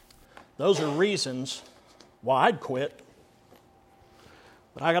Those are reasons why I'd quit.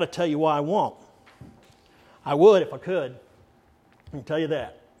 But I got to tell you why I won't. I would if I could. I can tell you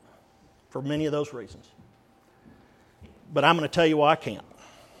that. For many of those reasons. But I'm going to tell you why I can't.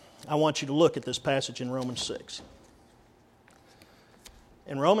 I want you to look at this passage in Romans 6.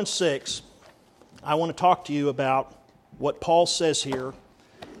 In Romans 6, I want to talk to you about what Paul says here,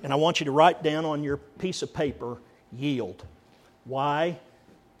 and I want you to write down on your piece of paper, yield. Y-I-E-L-D.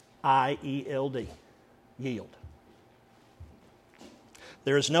 Yield.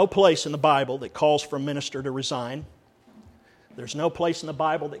 There is no place in the Bible that calls for a minister to resign. There's no place in the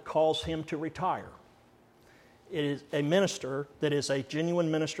Bible that calls him to retire. It is a minister that is a genuine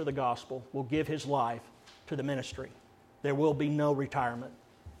minister of the gospel will give his life to the ministry. There will be no retirement.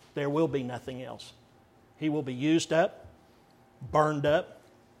 There will be nothing else. He will be used up, burned up,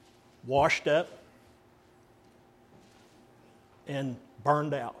 washed up, and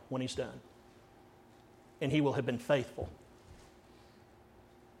burned out when he's done. And he will have been faithful.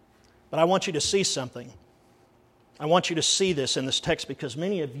 But I want you to see something. I want you to see this in this text because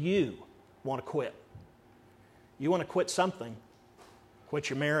many of you want to quit. You want to quit something. Quit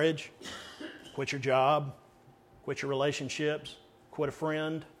your marriage, quit your job, quit your relationships, quit a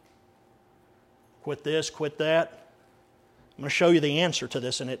friend, quit this, quit that. I'm going to show you the answer to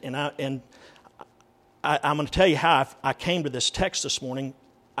this, and I'm going to tell you how I came to this text this morning.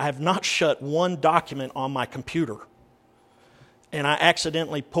 I have not shut one document on my computer, and I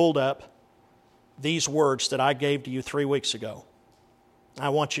accidentally pulled up these words that I gave to you 3 weeks ago. I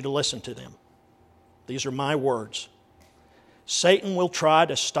want you to listen to them. These are my words. Satan will try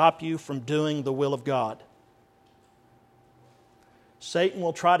to stop you from doing the will of God. Satan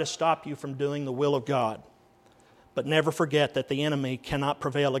will try to stop you from doing the will of God. But never forget that the enemy cannot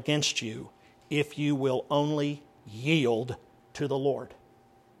prevail against you if you will only yield to the Lord.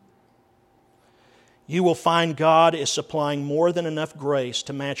 You will find God is supplying more than enough grace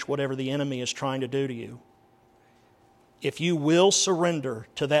to match whatever the enemy is trying to do to you. If you will surrender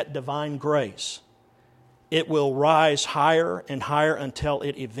to that divine grace, it will rise higher and higher until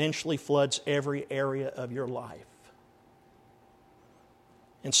it eventually floods every area of your life.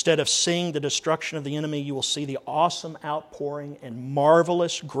 Instead of seeing the destruction of the enemy, you will see the awesome outpouring and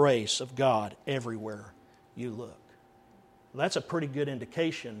marvelous grace of God everywhere you look. Well, that's a pretty good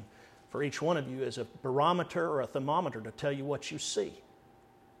indication for each one of you as a barometer or a thermometer to tell you what you see.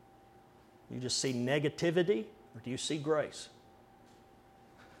 You just see negativity, or do you see grace?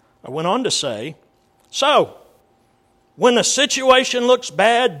 I went on to say, so, when the situation looks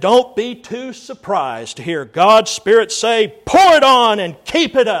bad, don't be too surprised to hear God's Spirit say, pour it on and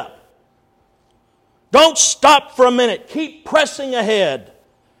keep it up. Don't stop for a minute. Keep pressing ahead.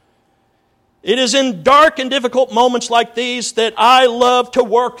 It is in dark and difficult moments like these that I love to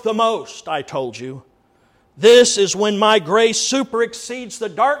work the most, I told you. This is when my grace super exceeds the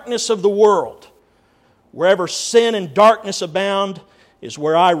darkness of the world. Wherever sin and darkness abound is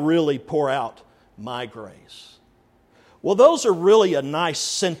where I really pour out my grace. Well, those are really a nice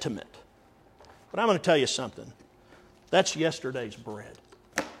sentiment. But I'm going to tell you something. That's yesterday's bread.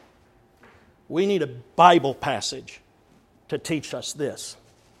 We need a Bible passage to teach us this.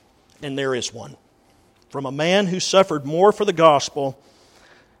 And there is one. From a man who suffered more for the gospel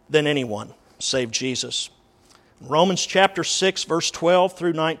than anyone, save Jesus. Romans chapter 6, verse 12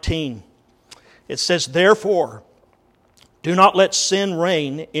 through 19. It says, therefore, do not let sin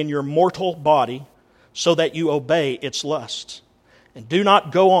reign in your mortal body, so that you obey its lusts. And do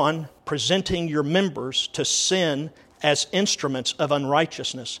not go on presenting your members to sin as instruments of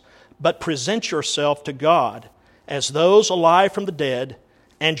unrighteousness, but present yourself to God as those alive from the dead,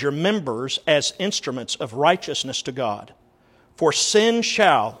 and your members as instruments of righteousness to God. For sin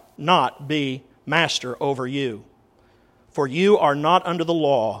shall not be master over you. For you are not under the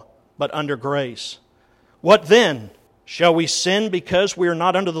law, but under grace. What then? Shall we sin because we are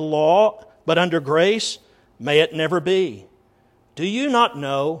not under the law, but under grace? May it never be. Do you not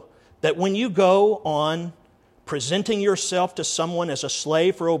know that when you go on presenting yourself to someone as a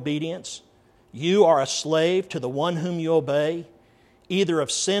slave for obedience, you are a slave to the one whom you obey, either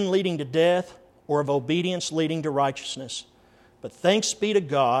of sin leading to death or of obedience leading to righteousness? But thanks be to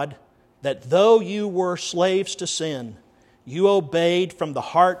God that though you were slaves to sin, you obeyed from the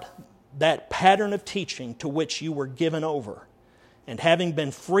heart that pattern of teaching to which you were given over. And having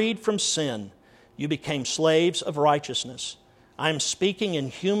been freed from sin, you became slaves of righteousness. I am speaking in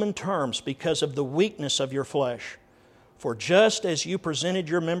human terms because of the weakness of your flesh. For just as you presented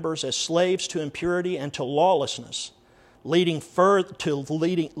your members as slaves to impurity and to lawlessness, leading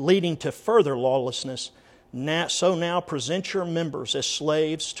to further lawlessness, So now present your members as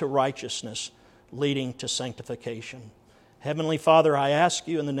slaves to righteousness, leading to sanctification. Heavenly Father, I ask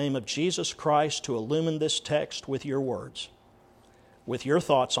you in the name of Jesus Christ to illumine this text with your words, with your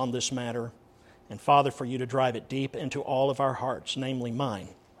thoughts on this matter, and Father, for you to drive it deep into all of our hearts, namely mine.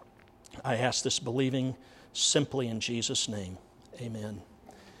 I ask this believing simply in Jesus' name. Amen.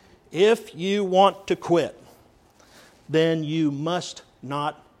 If you want to quit, then you must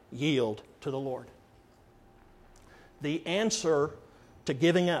not yield to the Lord. The answer to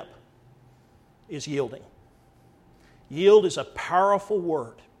giving up is yielding. Yield is a powerful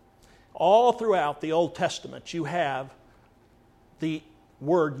word. All throughout the Old Testament, you have the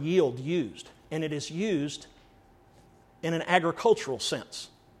word yield used, and it is used in an agricultural sense.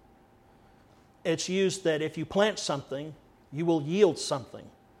 It's used that if you plant something, you will yield something.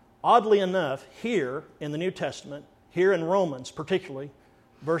 Oddly enough, here in the New Testament, here in Romans particularly,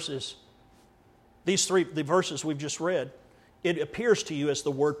 the verses we've just read, it appears to you as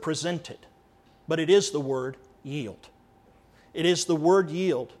the word presented, but it is the word yield. It is the word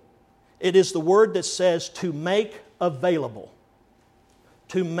yield. It is the word that says to make available.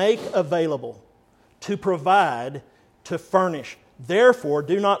 To make available. To provide. To furnish. Therefore,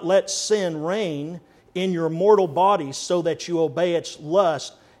 do not let sin reign in your mortal bodies so that you obey its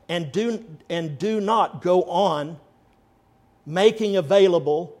lust, and do not go on making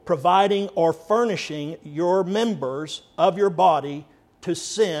available, providing, or furnishing your members of your body to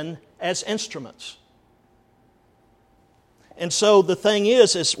sin as instruments. And so the thing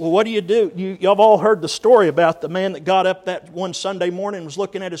is well, what do? Y'all have all heard the story about the man that got up that one Sunday morning and was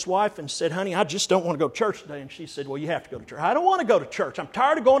looking at his wife and said, honey, I just don't want to go to church today. And she said, well, you have to go to church. I don't want to go to church. I'm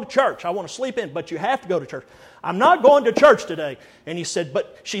tired of going to church. I want to sleep in, but you have to go to church. I'm not going to church today. And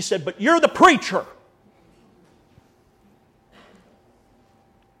she said, but you're the preacher.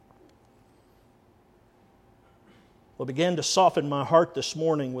 What began to soften my heart this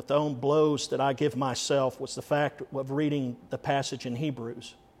morning with the own blows that I give myself was the fact of reading the passage in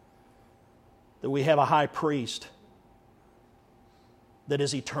Hebrews, that we have a high priest that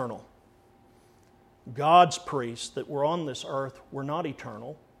is eternal. God's priests that were on this earth were not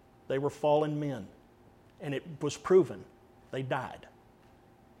eternal. They were fallen men. And it was proven. They died.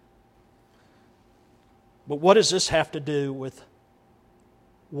 But what does this have to do with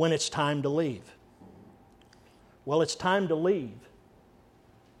when it's time to leave? Well, it's time to leave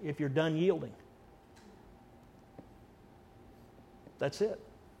if you're done yielding. That's it.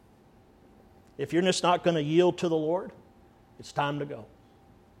 If you're just not going to yield to the Lord, it's time to go.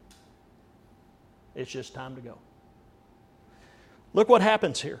 It's just time to go. Look what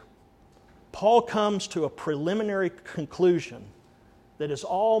happens here. Paul comes to a preliminary conclusion that is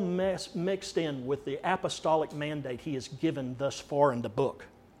all mixed in with the apostolic mandate he has given thus far in the book.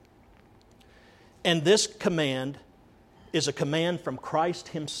 And this command is a command from Christ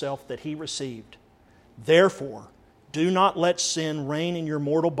Himself that He received. Therefore, do not let sin reign in your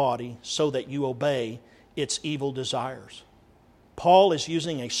mortal body so that you obey its evil desires. Paul is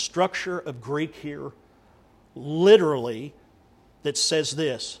using a structure of Greek here, literally, that says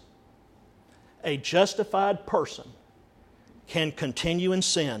this: a justified person can continue in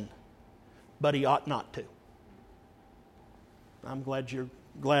sin, but he ought not to. I'm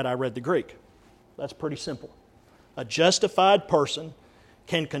glad I read the Greek. That's pretty simple. A justified person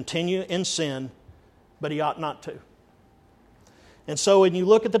can continue in sin, but he ought not to. And so when you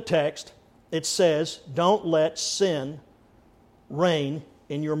look at the text, it says, don't let sin reign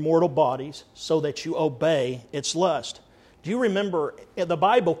in your mortal bodies so that you obey its lust. Do you remember, the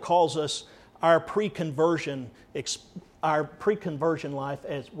Bible calls us our pre-conversion life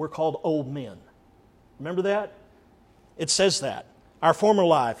as we're called old men. Remember that? It says that. Our former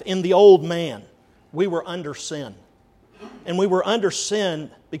life, in the old man, we were under sin. And we were under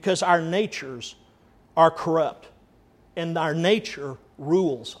sin because our natures are corrupt. And our nature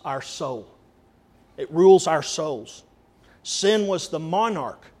rules our soul. It rules our souls. Sin was the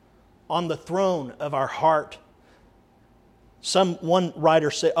monarch on the throne of our heart. One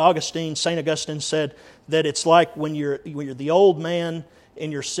writer said, St. Augustine said that it's like when you're the old man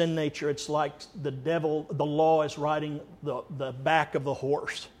in your sin nature, it's like the law is riding the back of the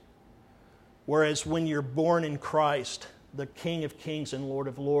horse. Whereas when you're born in Christ, the King of Kings and Lord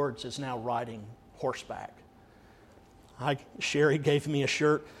of Lords is now riding horseback. Sherry gave me a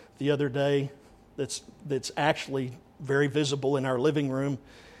shirt the other day that's actually very visible in our living room,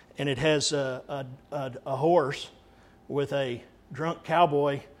 and it has a horse with a drunk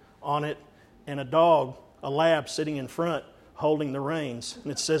cowboy on it and a dog, a lab, sitting in front holding the reins,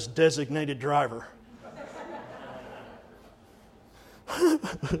 and it says designated driver.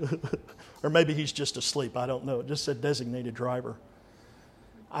 Or maybe he's just asleep. I don't know. It just said designated driver.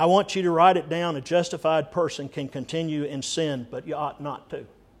 I want you to write it down. A justified person can continue in sin, but you ought not to.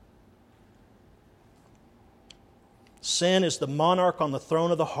 Sin is the monarch on the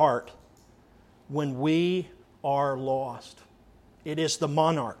throne of the heart when we are lost. It is the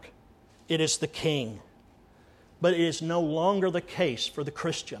monarch. It is the king. But it is no longer the case for the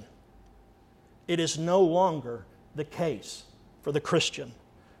Christian. It is no longer the case for the Christian.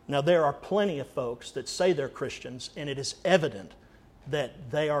 Now, there are plenty of folks that say they're Christians, and it is evident that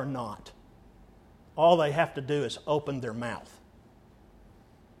they are not. All they have to do is open their mouth.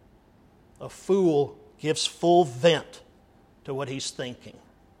 A fool gives full vent to what he's thinking.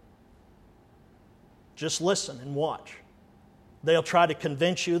 Just listen and watch. They'll try to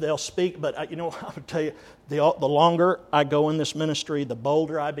convince you, they'll speak, but I would tell you, the longer I go in this ministry, the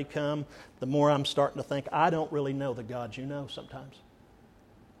bolder I become, the more I'm starting to think, I don't really know the God you know sometimes.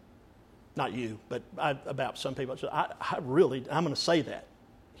 Not you, but about some people. I'm going to say that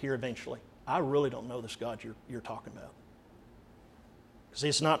here eventually. I really don't know this God you're talking about. Because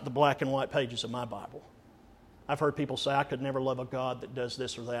it's not the black and white pages of my Bible. I've heard people say, I could never love a God that does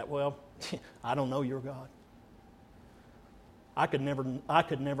this or that. Well, I don't know your God. I could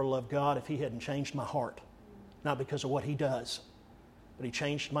never love God if He hadn't changed my heart. Not because of what He does, but He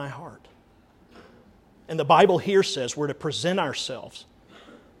changed my heart. And the Bible here says we're to present ourselves.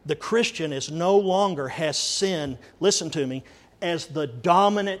 The Christian no longer has sin, listen to me, as the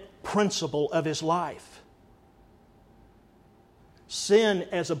dominant principle of his life. Sin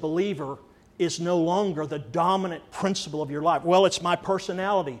as a believer is no longer the dominant principle of your life. Well, it's my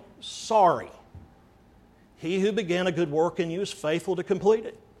personality. Sorry. He who began a good work in you is faithful to complete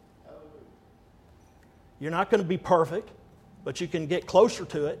it. You're not going to be perfect, but you can get closer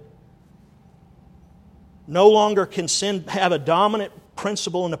to it. No longer can sin have a dominant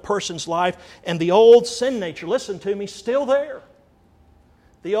principle in a person's life, and the old sin nature, listen to me, still there.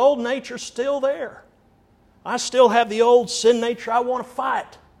 The old nature's still there. I still have the old sin nature. I want to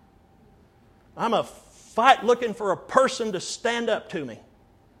fight. I'm a fight looking for a person to stand up to me.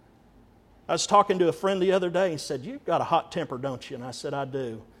 I was talking to a friend the other day. He said, "You've got a hot temper, don't you?" And I said, "I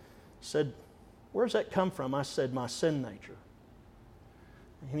do." He said, "Where's that come from?" I said, "My sin nature."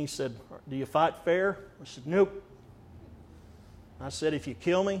 And he said, "Do you fight fair?" I said, "Nope." I said, "If you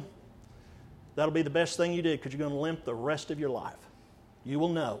kill me, that'll be the best thing you did because you're going to limp the rest of your life. You will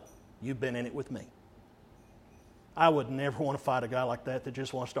know you've been in it with me." I would never want to fight a guy like that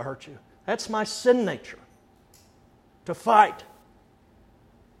just wants to hurt you. That's my sin nature, to fight.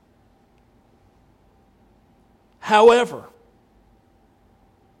 However,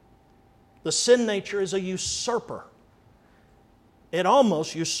 the sin nature is a usurper. It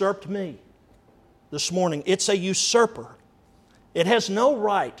almost usurped me this morning. It's a usurper. It has no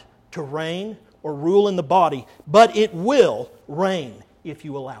right to reign or rule in the body, but it will reign if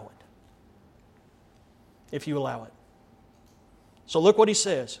you allow it. If you allow it. So look what he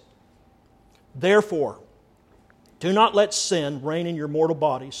says. "Therefore, do not let sin reign in your mortal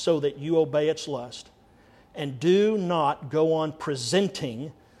body so that you obey its lust. And do not go on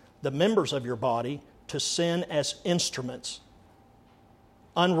presenting the members of your body to sin as instruments,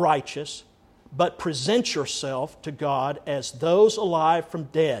 unrighteous, but present yourself to God as those alive from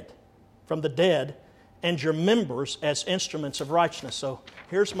the dead, and your members as instruments of righteousness." So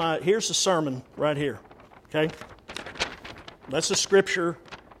here's the sermon right here. Okay? That's the scripture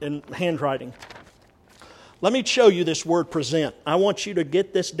in handwriting. Let me show you this word present. I want you to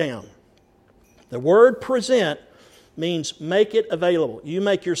get this down. The word present means make it available. You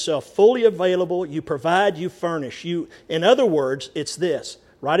make yourself fully available. You provide, you furnish. In other words, it's this.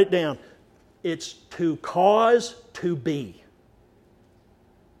 Write it down. It's to cause to be.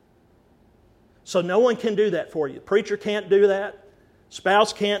 So no one can do that for you. Preacher can't do that.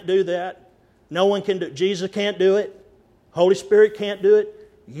 Spouse can't do that. No one can do it. Jesus can't do it. Holy Spirit can't do it.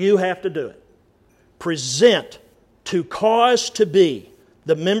 You have to do it. Present, to cause to be,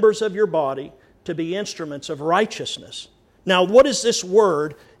 the members of your body to be instruments of righteousness. Now, what is this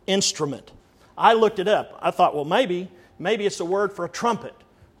word, instrument? I looked it up. I thought, well, maybe it's a word for a trumpet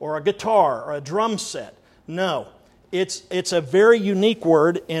or a guitar or a drum set. No, it's a very unique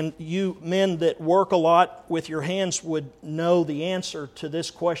word, and you men that work a lot with your hands would know the answer to this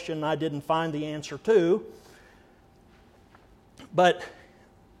question I didn't find the answer to. But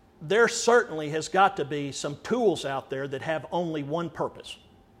there certainly has got to be some tools out there that have only one purpose.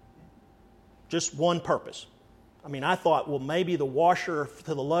 Just one purpose. I mean, I thought, well, maybe the washer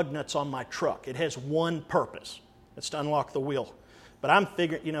to the lug nuts on my truck. It has one purpose. It's to unlock the wheel. But I'm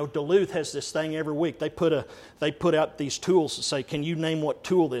figuring, Duluth has this thing every week. They put out these tools to say, can you name what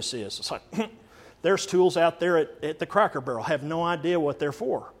tool this is? It's like, there's tools out there at the Cracker Barrel. I have no idea what they're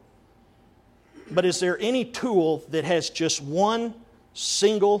for. But is there any tool that has just one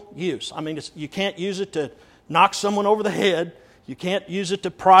single use? I mean, you can't use it to knock someone over the head. You can't use it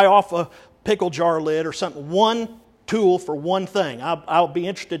to pry off a pickle jar lid or something. One tool for one thing. I'll be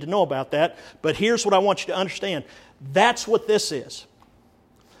interested to know about that. But here's what I want you to understand. That's what this is.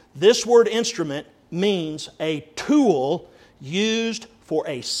 This word instrument means a tool used for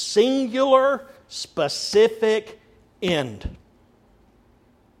a singular, specific end.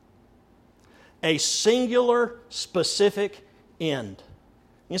 A singular, specific end.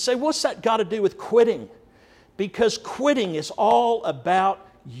 You say, what's that got to do with quitting? Because quitting is all about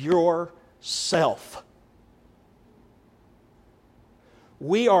yourself.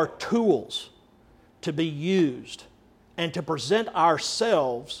 We are tools to be used and to present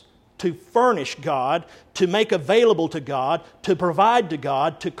ourselves to furnish God, to make available to God, to provide to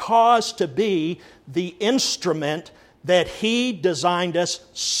God, to cause to be the instrument that He designed us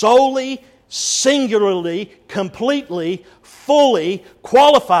solely, singularly, completely, fully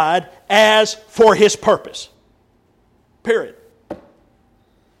qualified as for His purpose. Period.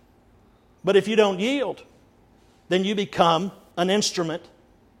 But if you don't yield, then you become an instrument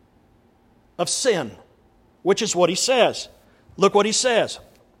of sin, which is what he says. Look what he says.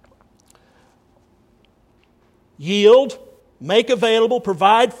 Yield, make available,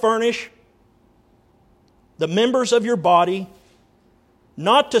 provide, furnish the members of your body,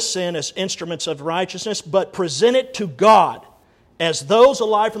 not to sin as instruments of righteousness, but present it to God as those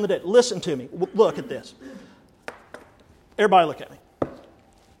alive from the dead. Listen to me. Look at this. Everybody look at me.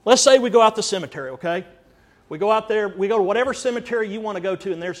 Let's say we go out to the cemetery, okay? We go out there, we go to whatever cemetery you want to go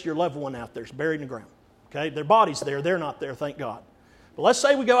to, and there's your loved one out there. It's buried in the ground. Okay? Their body's there. They're not there, thank God. But let's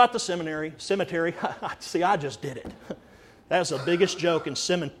say we go out to cemetery. See, I just did it. That's the biggest joke in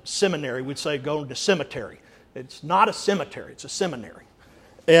seminary. We'd say going to cemetery. It's not a cemetery. It's a seminary.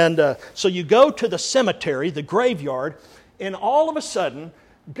 And so you go to the cemetery, the graveyard, and all of a sudden,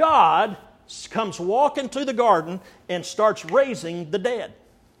 God comes walking through the garden and starts raising the dead.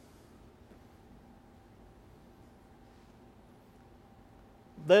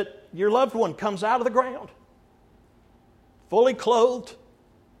 That your loved one comes out of the ground, fully clothed,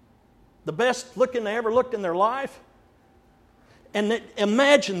 the best looking they ever looked in their life. And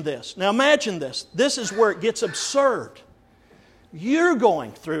imagine this. Now imagine this. This is where it gets absurd. You're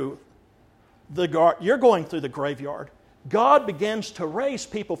going through the graveyard. God begins to raise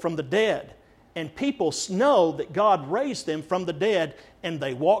people from the dead. And people know that God raised them from the dead, and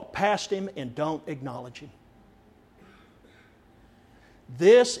they walk past Him and don't acknowledge Him.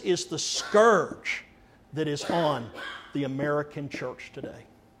 This is the scourge that is on the American church today.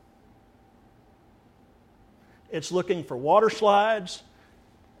 It's looking for water slides.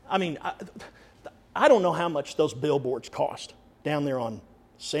 I mean, I don't know how much those billboards cost down there on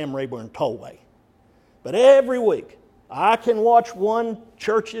Sam Rayburn Tollway. But every week, I can watch one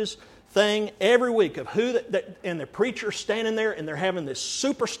church's thing every week of and the preacher's standing there and they're having this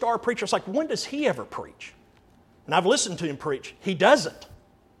superstar preacher. It's like, when does he ever preach? And I've listened to him preach. He doesn't.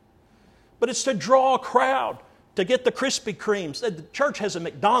 But it's to draw a crowd, to get the Krispy Kremes. The church has a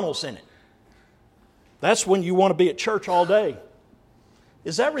McDonald's in it. That's when you want to be at church all day.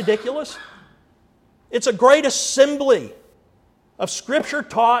 Is that ridiculous? It's a great assembly of Scripture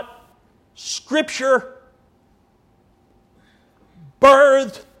taught, Scripture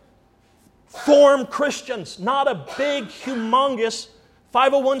birthed, formed Christians, not a big, humongous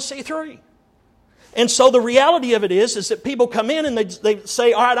 501c3. And so the reality of it is that people come in and they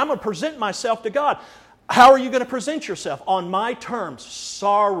say, all right, I'm going to present myself to God. How are you going to present yourself? On my terms.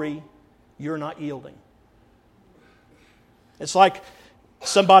 Sorry, you're not yielding. It's like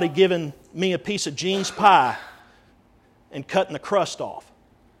somebody giving me a piece of jeans pie and cutting the crust off.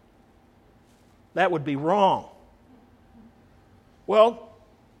 That would be wrong. Well,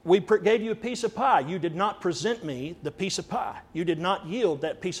 we gave you a piece of pie. You did not present me the piece of pie. You did not yield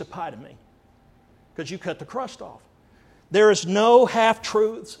that piece of pie to me because you cut the crust off. There is no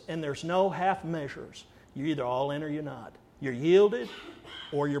half-truths and there's no half-measures. You're either all in or you're not. You're yielded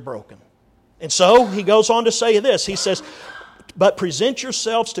or you're broken. And so he goes on to say this. He says, but present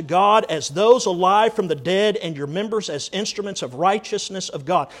yourselves to God as those alive from the dead and your members as instruments of righteousness of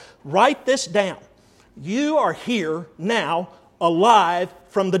God. Write this down. You are here now alive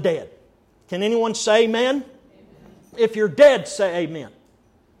from the dead. Can anyone say amen? Amen. If you're dead, say amen.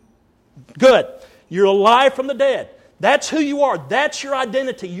 Good. You're alive from the dead. That's who you are. That's your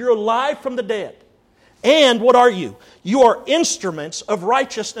identity. You're alive from the dead. And what are you? You are instruments of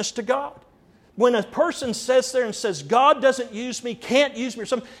righteousness to God. When a person sits there and says, God doesn't use me, can't use me, or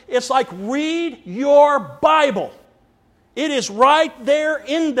something, it's like, read your Bible. It is right there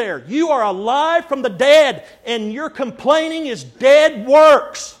in there. You are alive from the dead, and your complaining is dead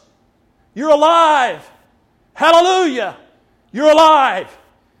works. You're alive. Hallelujah. You're alive.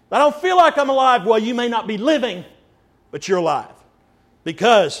 I don't feel like I'm alive. Well, you may not be living, but you're alive.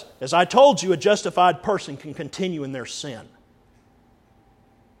 Because, as I told you, a justified person can continue in their sin.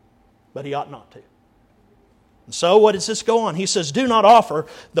 But he ought not to. And so, what does this go on? He says, do not offer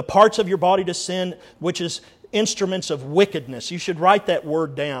the parts of your body to sin, which is instruments of wickedness. You should write that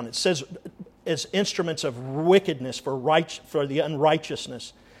word down. It says, as instruments of wickedness for the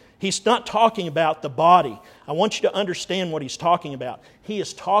unrighteousness. He's not talking about the body. I want you to understand what he's talking about. He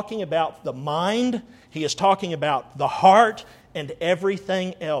is talking about the mind. He is talking about the heart and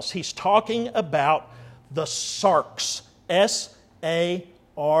everything else. He's talking about the sarx. S-A-R-X.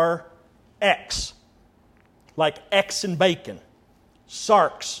 Like X in bacon.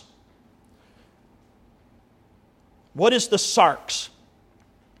 Sarx. What is the sarx?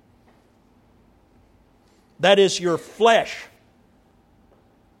 That is your flesh.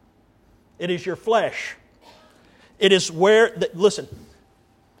 It is your flesh. It is where, listen,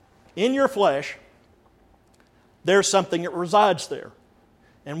 in your flesh, there's something that resides there.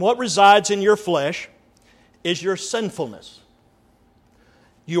 And what resides in your flesh is your sinfulness,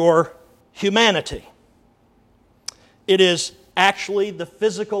 your humanity. It is actually the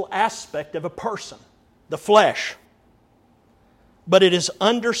physical aspect of a person, the flesh. But it is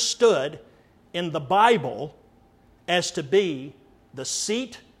understood in the Bible as to be the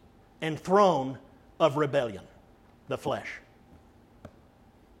seat and throne of rebellion. The flesh.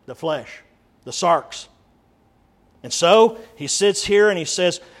 The flesh. The sarx. And so, he sits here and he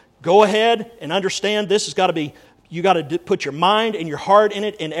says, go ahead and understand this has got to be, you got to put your mind and your heart in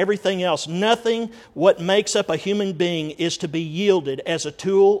it and everything else. Nothing what makes up a human being is to be yielded as a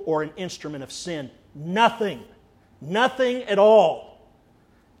tool or an instrument of sin. Nothing. Nothing at all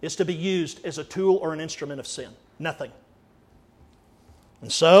is to be used as a tool or an instrument of sin. Nothing.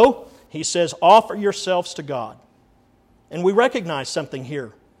 And so, he says, offer yourselves to God. And we recognize something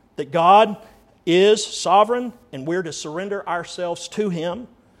here, that God is sovereign and we're to surrender ourselves to Him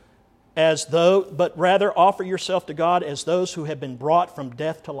but rather offer yourself to God as those who have been brought from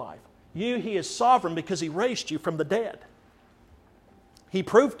death to life. He is sovereign because He raised you from the dead. He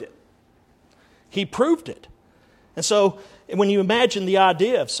proved it. He proved it. And so, when you imagine the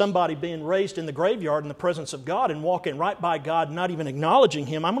idea of somebody being raised in the graveyard in the presence of God and walking right by God and not even acknowledging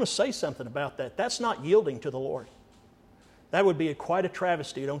Him, I'm going to say something about that. That's not yielding to the Lord. That would be quite a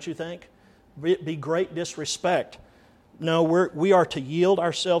travesty, don't you think? It'd be great disrespect. No, we are to yield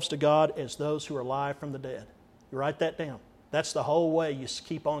ourselves to God as those who are alive from the dead. You write that down. That's the whole way you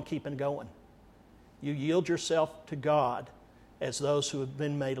keep on keeping going. You yield yourself to God as those who have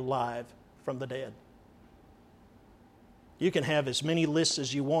been made alive from the dead. You can have as many lists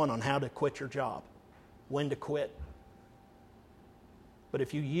as you want on how to quit your job, when to quit. But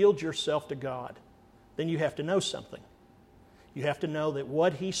if you yield yourself to God, then you have to know something. You have to know that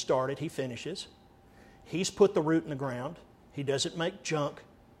what He started, He finishes. He's put the root in the ground. He doesn't make junk.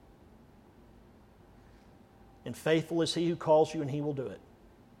 And faithful is He who calls you, and He will do it.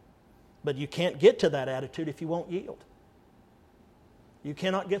 But you can't get to that attitude if you won't yield. You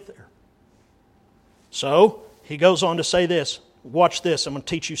cannot get there. So, he goes on to say this. Watch this. I'm going to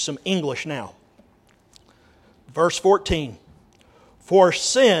teach you some English now. Verse 14. For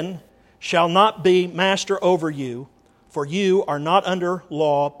sin shall not be master over you, for you are not under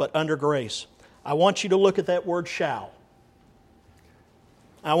law, but under grace. I want you to look at that word shall.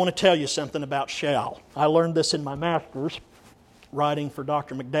 I want to tell you something about shall. I learned this in my master's, writing for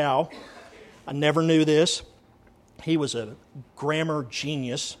Dr. McDowell. I never knew this. He was a grammar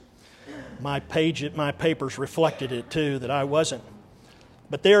genius. My papers reflected it too, that I wasn't.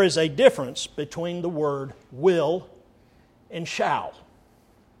 But there is a difference between the word will and shall.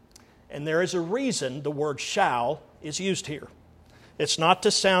 And there is a reason the word shall is used here. It's not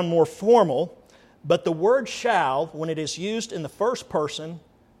to sound more formal, but the word shall, when it is used in the first person,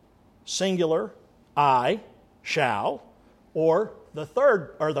 singular, I, shall, or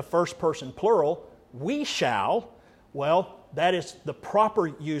the first person plural, we shall, well, that is the proper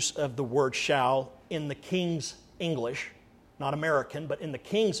use of the word shall in the King's English, not American, but in the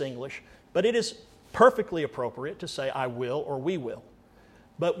King's English. But it is perfectly appropriate to say I will or we will.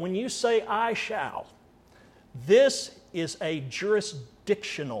 But when you say I shall, this is a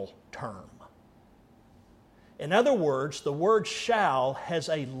jurisdictional term. In other words, the word shall has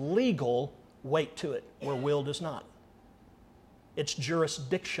a legal weight to it where will does not. It's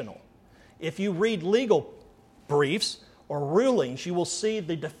jurisdictional. If you read legal briefs or rulings, you will see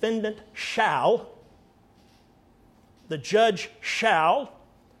the defendant shall, the judge shall,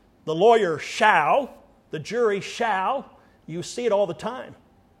 the lawyer shall, the jury shall. You see it all the time.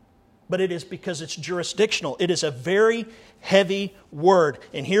 But it is because it's jurisdictional. It is a very heavy word.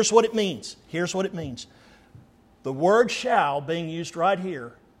 And here's what it means. Here's what it means. The word shall, being used right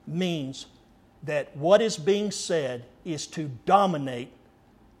here, means that what is being said is to dominate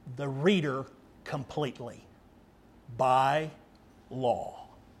the reader completely by law.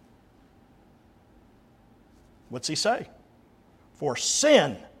 What's he say? For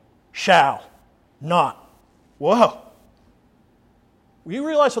sin shall not. Whoa. You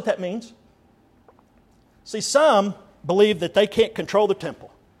realize what that means? See, some believe that they can't control the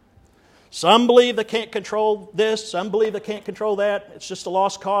temple. Some believe they can't control this. Some believe they can't control that. It's just a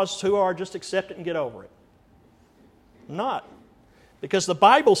lost cause. Who are, just accept it and get over it. Not. Because the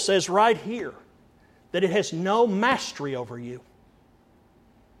Bible says right here that it has no mastery over you.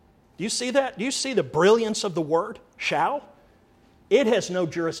 Do you see that? Do you see the brilliance of the word, shall? It has no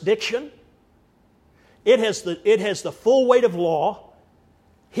jurisdiction. It has the full weight of law.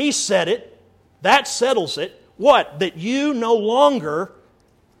 He said it. That settles it. What? That you no longer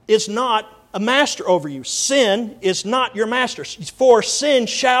is not a master over you. Sin is not your master. For sin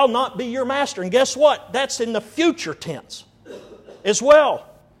shall not be your master. And guess what? That's in the future tense as well.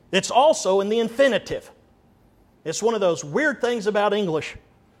 It's also in the infinitive. It's one of those weird things about English.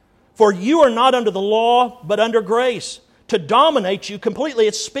 For you are not under the law, but under grace, to dominate you completely.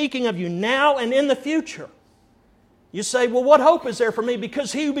 It's speaking of you now and in the future. You say, well, what hope is there for me?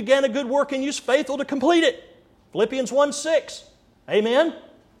 Because he who began a good work in you is faithful to complete it. Philippians 1:6. Amen?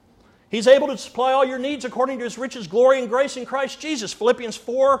 He's able to supply all your needs according to His riches, glory, and grace in Christ Jesus. Philippians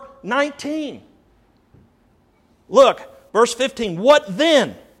 4:19. Look, verse 15. What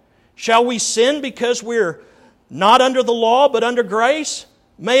then? Shall we sin because we're not under the law but under grace?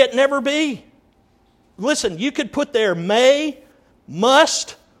 May it never be. Listen, you could put there may,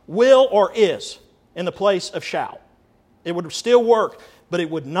 must, will, or is in the place of shall. It would still work, but it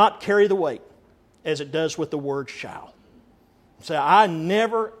would not carry the weight as it does with the word shall. So I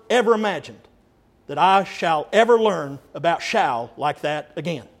never, ever imagined that I shall ever learn about shall like that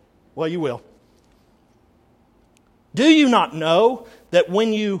again. Well, you will. Do you not know that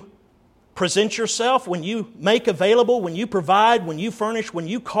when you present yourself, when you make available, when you provide, when you furnish, when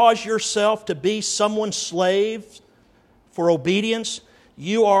you cause yourself to be someone's slave for obedience,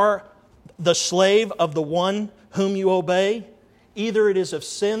 you are the slave of the one whom you obey? Either it is of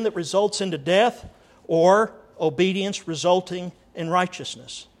sin that results into death, or obedience resulting in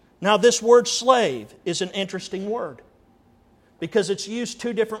righteousness. Now, this word slave is an interesting word because it's used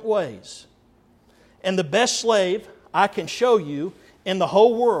two different ways. And the best slave I can show you in the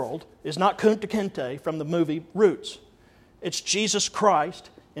whole world is not Kunta Kinte from the movie Roots. It's Jesus Christ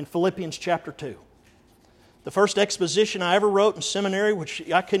in Philippians chapter 2. The first exposition I ever wrote in seminary, which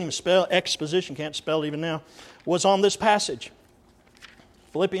I couldn't even spell, exposition, can't spell it even now, was on this passage.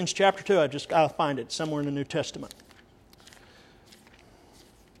 Philippians chapter 2, I just got to find it somewhere in the New Testament.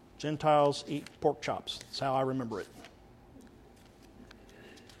 Gentiles eat pork chops. That's how I remember it.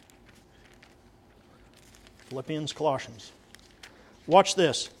 Philippians, Colossians. Watch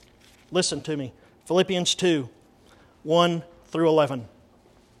this. Listen to me. Philippians 2, 1 through 11.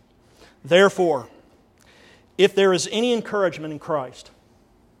 Therefore, if there is any encouragement in Christ,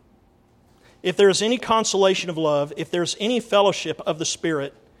 if there is any consolation of love, if there is any fellowship of the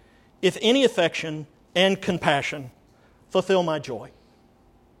Spirit, if any affection and compassion, fulfill my joy.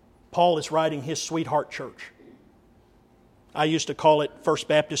 Paul is writing his sweetheart church. I used to call it First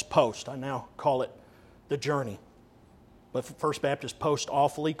Baptist Post. I now call it the Journey. But First Baptist Post,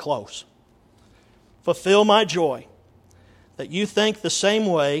 awfully close. Fulfill my joy, that you think the same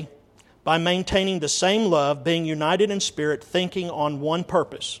way, by maintaining the same love, being united in spirit, thinking on one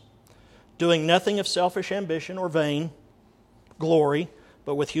purpose, doing nothing of selfish ambition or vain glory,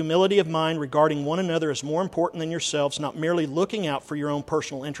 but with humility of mind, regarding one another as more important than yourselves, not merely looking out for your own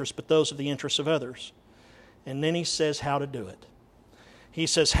personal interests, but those of the interests of others. And then he says how to do it. He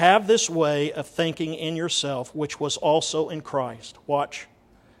says, have this way of thinking in yourself, which was also in Christ. Watch.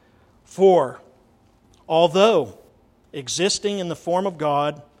 For, although existing in the form of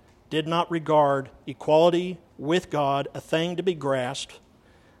God, did not regard equality with God a thing to be grasped,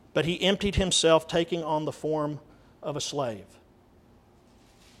 but he emptied himself, taking on the form of a slave.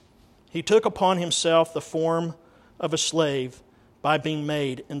 He took upon himself the form of a slave by being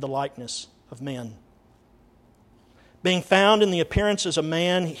made in the likeness of men. Being found in the appearance as a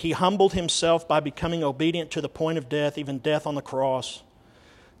man, he humbled himself by becoming obedient to the point of death, even death on the cross.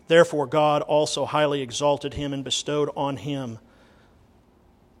 Therefore God also highly exalted him and bestowed on him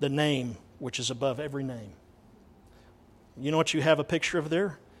the name which is above every name. You know what you have a picture of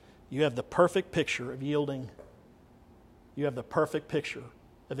there? You have the perfect picture of yielding. You have the perfect picture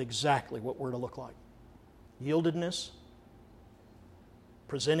of exactly what we're to look like. Yieldedness,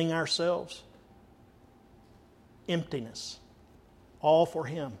 presenting ourselves, emptiness, all for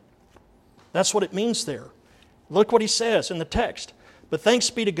Him. That's what it means there. Look what he says in the text. But thanks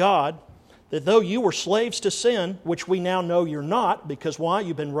be to God that though you were slaves to sin, which we now know you're not, because why?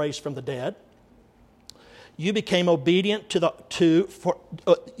 You've been raised from the dead. You became obedient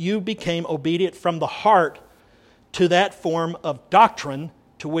you became obedient from the heart to that form of doctrine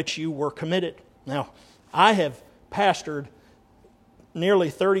to which you were committed. Now, I have pastored nearly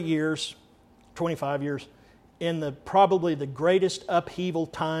 30 years, 25 years, in probably the greatest upheaval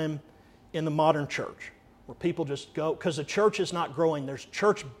time in the modern church, where people just go, because the church is not growing. There's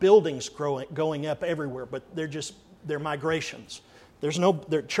church buildings going up everywhere, but they're migrations.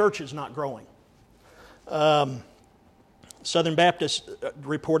 Their church is not growing. Southern Baptist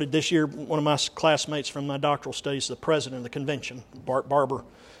reported this year, one of my classmates from my doctoral studies, the president of the convention, Bart Barber,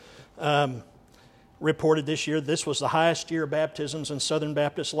 reported this year this was the highest year of baptisms in Southern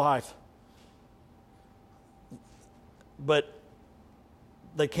Baptist life. But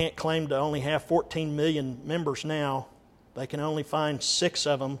they can't claim to only have 14 million members now. They can only find 6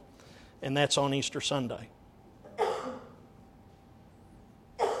 of them, and that's on Easter Sunday.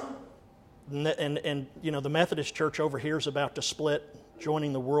 And you know, the Methodist Church over here is about to split,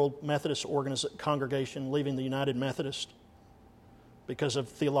 joining the World Methodist Congregation, leaving the United Methodist because of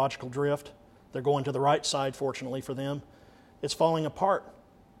theological drift. They're going to the right side, fortunately for them. It's falling apart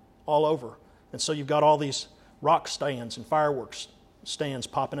all over. And so you've got all these rock stands and fireworks stands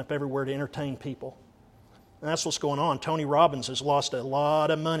popping up everywhere to entertain people. And that's what's going on. Tony Robbins has lost a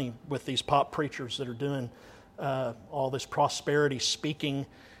lot of money with these pop preachers that are doing all this prosperity speaking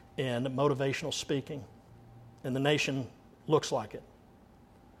and motivational speaking. And the nation looks like it.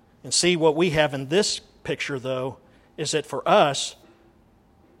 And see, what we have in this picture, though, is that for us,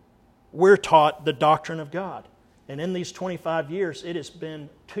 we're taught the doctrine of God. And in these 25 years, it has been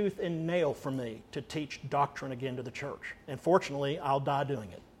tooth and nail for me to teach doctrine again to the church. And fortunately, I'll die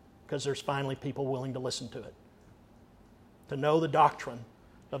doing it, because there's finally people willing to listen to it, to know the doctrine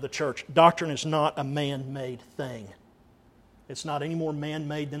of the church. Doctrine is not a man-made thing. It's not any more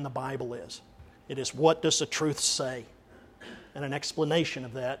man-made than the Bible is. It is, what does the truth say? And an explanation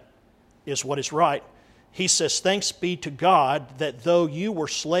of that is what is right. He says, thanks be to God that though you were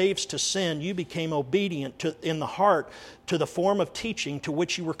slaves to sin, you became obedient in the heart to the form of teaching to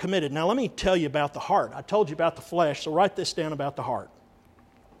which you were committed. Now let me tell you about the heart. I told you about the flesh, so write this down about the heart.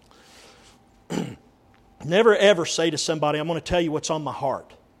 Never ever say to somebody, I'm going to tell you what's on my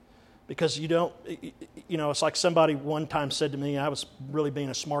heart. Because it's like somebody one time said to me, I was really being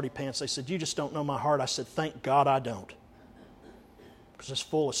a smarty pants. They said, you just don't know my heart. I said, thank God I don't. Because it's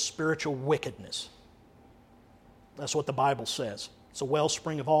full of spiritual wickedness. That's what the Bible says. It's a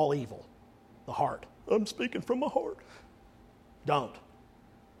wellspring of all evil, the heart. I'm speaking from my heart. Don't.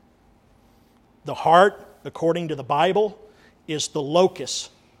 The heart, according to the Bible, is the locus,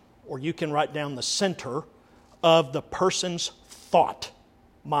 or you can write down the center of the person's thought,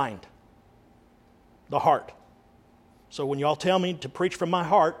 mind. The heart. So when y'all tell me to preach from my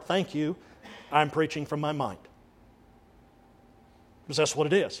heart, thank you, I'm preaching from my mind. Because that's what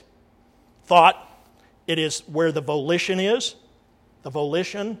it is. Thought, it is where the volition is. The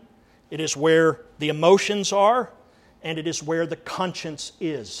volition, it is where the emotions are, and it is where the conscience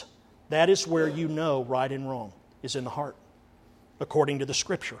is. That is where you know right and wrong, is in the heart, according to the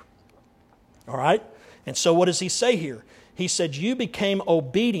Scripture. All right? And so what does he say here? He said, you became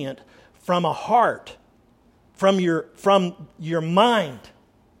obedient from a heart, from your mind,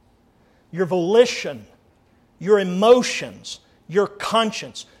 your volition, your emotions, your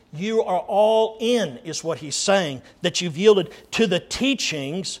conscience. You are all in, is what he's saying, that you've yielded to the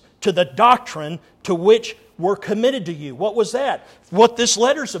teachings, to the doctrine to which were committed to you. What was that? What this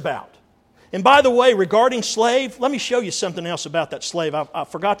letter's about. And by the way, regarding slave, let me show you something else about that slave. I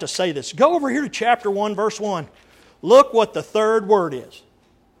forgot to say this. Go over here to chapter 1, verse 1. Look what the third word is.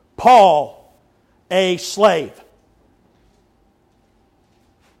 Paul, a slave.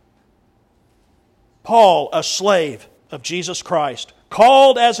 Paul, a slave of Jesus Christ,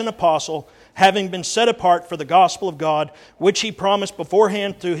 called as an apostle, having been set apart for the gospel of God, which he promised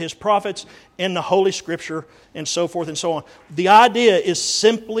beforehand through his prophets in the Holy Scripture, and so forth and so on. The idea is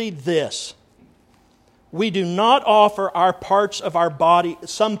simply this. We do not offer our parts of our body,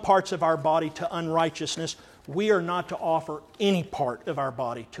 some parts of our body to unrighteousness. We are not to offer any part of our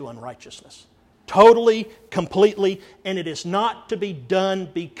body to unrighteousness. Totally, completely, and it is not to be done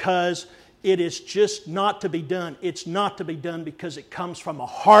because it is just not to be done. It's not to be done because it comes from a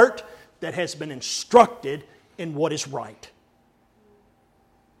heart that has been instructed in what is right.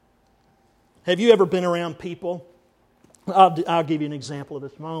 Have you ever been around people? I'll give you an example of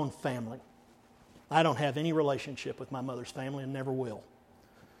this. My own family. I don't have any relationship with my mother's family and never will.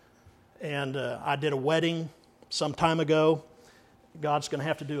 And I did a wedding some time ago. God's going to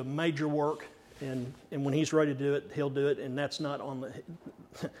have to do a major work, and when He's ready to do it, He'll do it. And that's not on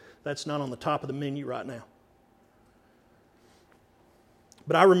the top of the menu right now.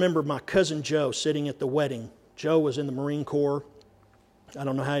 But I remember my cousin Joe sitting at the wedding. Joe was in the Marine Corps. I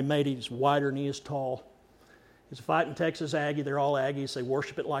don't know how he made it. He's wider than he is tall. He's a fighting Texas Aggie. They're all Aggies. They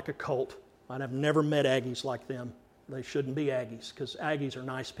worship it like a cult. I've never met Aggies like them. They shouldn't be Aggies because Aggies are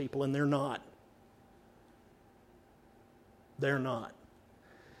nice people, and they're not. They're not.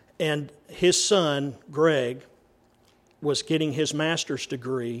 And his son, Greg, was getting his master's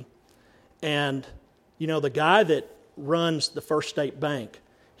degree. And, you know, the guy that runs the First State Bank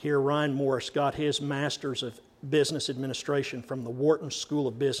here, Ryan Morris, got his master's of business administration from the Wharton School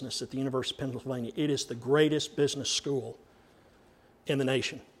of Business at the University of Pennsylvania. It is the greatest business school in the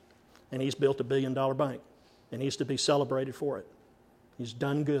nation. And he's built $1 billion bank. And he's to be celebrated for it. He's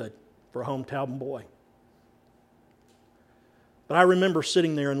done good for a hometown boy. But I remember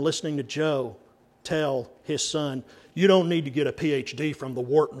sitting there and listening to Joe tell his son, you don't need to get a PhD from the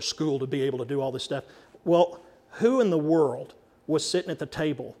Wharton School to be able to do all this stuff. Well, who in the world was sitting at the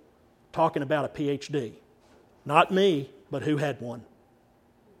table talking about a PhD? Not me, but who had one?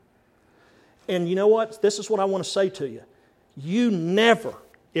 And you know what? This is what I want to say to you. You never,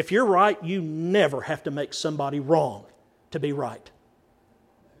 if you're right, you never have to make somebody wrong to be right.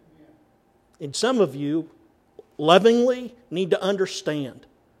 And some of you lovingly need to understand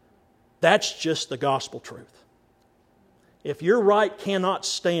that's just the gospel truth. If your right cannot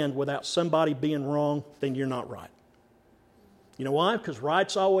stand without somebody being wrong, then you're not right. You know why? Because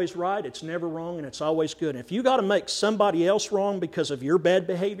right's always right, it's never wrong, and it's always good. And if you got to make somebody else wrong because of your bad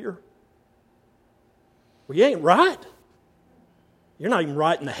behavior, well, you ain't right. You're not even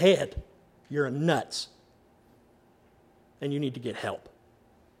right in the head. You're a nuts. And you need to get help.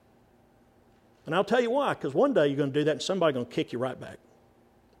 And I'll tell you why, because one day you're going to do that and somebody's going to kick you right back.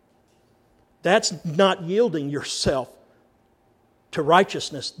 That's not yielding yourself to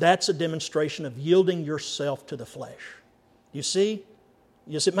righteousness. That's a demonstration of yielding yourself to the flesh. You see?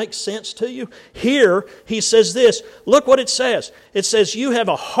 Does it make sense to you? Here, he says this. Look what it says. It says, you have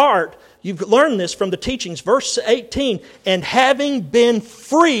a heart. You've learned this from the teachings. Verse 18, and having been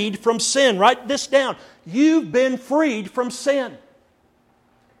freed from sin. Write this down. You've been freed from sin.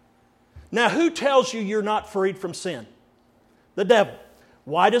 Now, who tells you you're not freed from sin? The devil.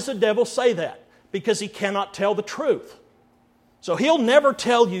 Why does the devil say that? Because he cannot tell the truth. So he'll never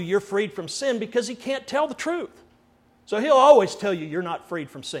tell you you're freed from sin because he can't tell the truth. So he'll always tell you you're not freed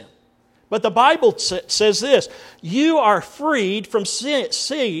from sin. But the Bible says this, you are freed from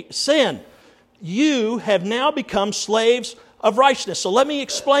sin. You have now become slaves of righteousness. So let me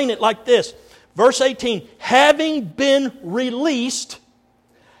explain it like this. Verse 18, having been released,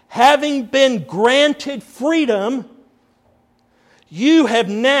 having been granted freedom, you have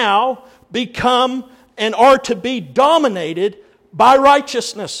now become and are to be dominated by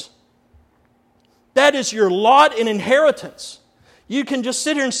righteousness. That is your lot and inheritance. You can just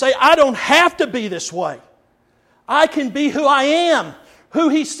sit here and say, I don't have to be this way. I can be who I am, who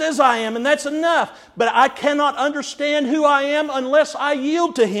He says I am, and that's enough. But I cannot understand who I am unless I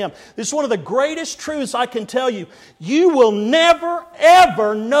yield to Him. This is one of the greatest truths I can tell you. You will never,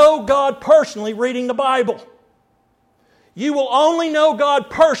 ever know God personally reading the Bible. You will only know God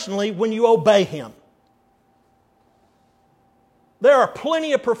personally when you obey Him. There are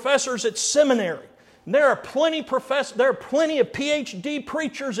plenty of professors at seminary. There are plenty of PhD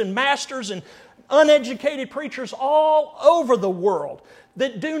preachers and masters and uneducated preachers all over the world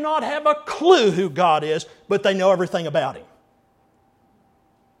that do not have a clue who God is, but they know everything about Him.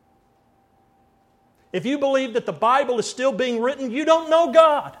 If you believe that the Bible is still being written, you don't know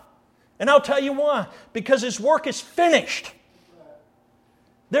God. And I'll tell you why. Because His work is finished.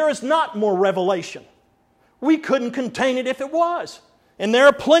 There is not more revelation. We couldn't contain it if it was. And there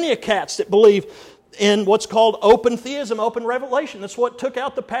are plenty of cats that believe in what's called open theism, open revelation. That's what took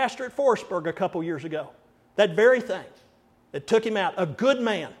out the pastor at Forestburg a couple years ago. That very thing. It took him out. A good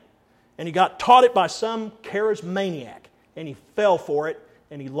man. And he got taught it by some charismaniac. And he fell for it.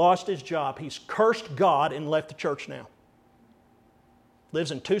 and he lost his job. He's cursed God and left the church now. Lives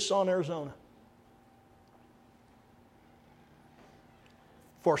in Tucson, Arizona.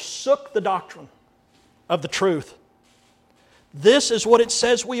 Forsook the doctrine of the truth. This is what it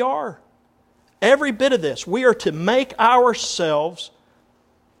says we are. Every bit of this. We are to make ourselves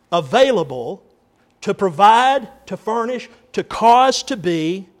available to provide, to furnish, to cause to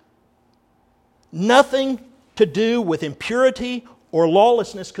be. Nothing to do with impurity or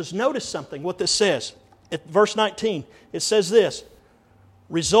lawlessness. Because notice something, what this says. At verse 19, it says this.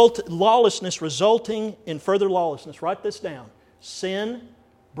 Lawlessness resulting in further lawlessness. Write this down. Sin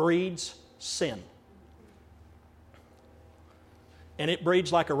breeds sin. And it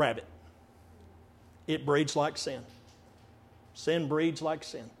breeds like a rabbit. It breeds like sin. Sin breeds like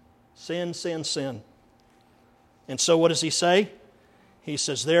sin. Sin, sin, sin. And so what does he say? He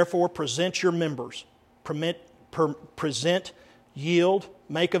says, therefore, present your members. Present, yield,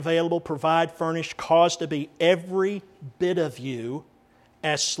 make available, provide, furnish, cause to be every bit of you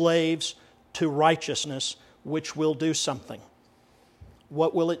as slaves to righteousness, which will do something.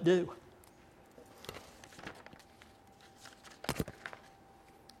 What will it do?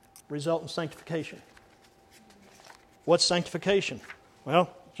 Result in sanctification. What's sanctification? Well,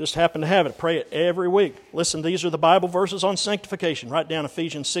 just happen to have it. Pray it every week. Listen, these are the Bible verses on sanctification. Write down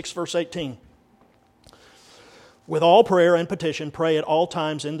Ephesians 6, verse 18. With all prayer and petition, pray at all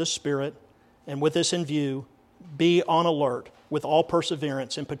times in the Spirit, and with this in view, be on alert with all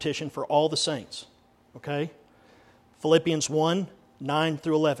perseverance and petition for all the saints. Okay? Philippians 1, 9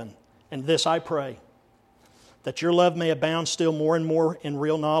 through 11. And this I pray, that your love may abound still more and more in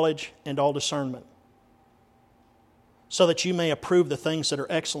real knowledge and all discernment, so that you may approve the things that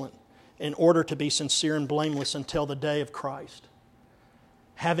are excellent, in order to be sincere and blameless until the day of Christ,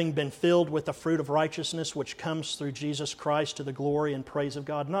 having been filled with the fruit of righteousness which comes through Jesus Christ to the glory and praise of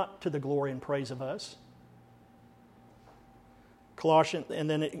God, not to the glory and praise of us. Colossians, and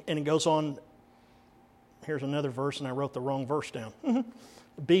then it goes on. Here's another verse, and I wrote the wrong verse down.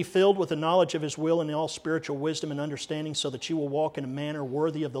 Be filled with the knowledge of His will and all spiritual wisdom and understanding, so that you will walk in a manner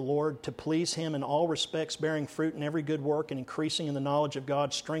worthy of the Lord, to please Him in all respects, bearing fruit in every good work and increasing in the knowledge of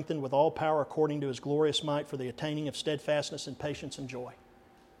God, strengthened with all power according to His glorious might, for the attaining of steadfastness and patience and joy.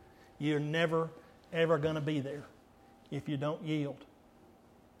 You're never, ever going to be there if you don't yield.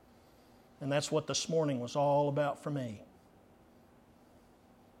 And that's what this morning was all about for me,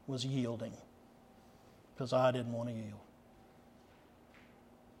 was yielding, because I didn't want to yield.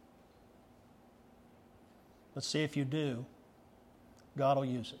 But see, if you do, God will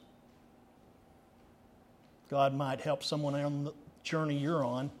use it. God might help someone on the journey you're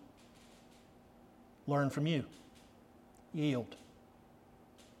on learn from you. Yield.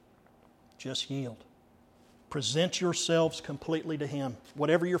 Just yield. Present yourselves completely to Him,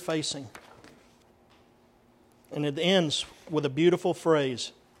 whatever you're facing. And it ends with a beautiful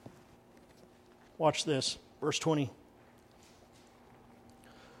phrase. Watch this, verse 20.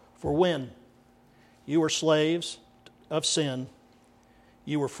 For when you were slaves of sin,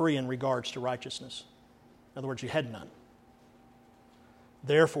 you were free in regards to righteousness. In other words, you had none.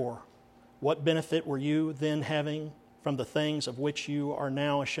 Therefore, what benefit were you then having from the things of which you are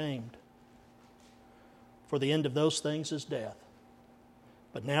now ashamed? For the end of those things is death.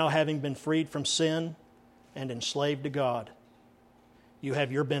 But now, having been freed from sin and enslaved to God, you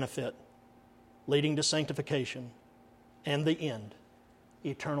have your benefit, leading to sanctification and the end,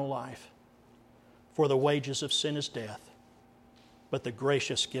 eternal life. For the wages of sin is death, but the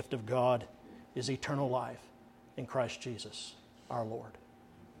gracious gift of God is eternal life in Christ Jesus our Lord.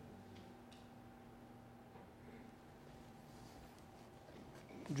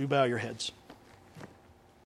 Would you bow your heads?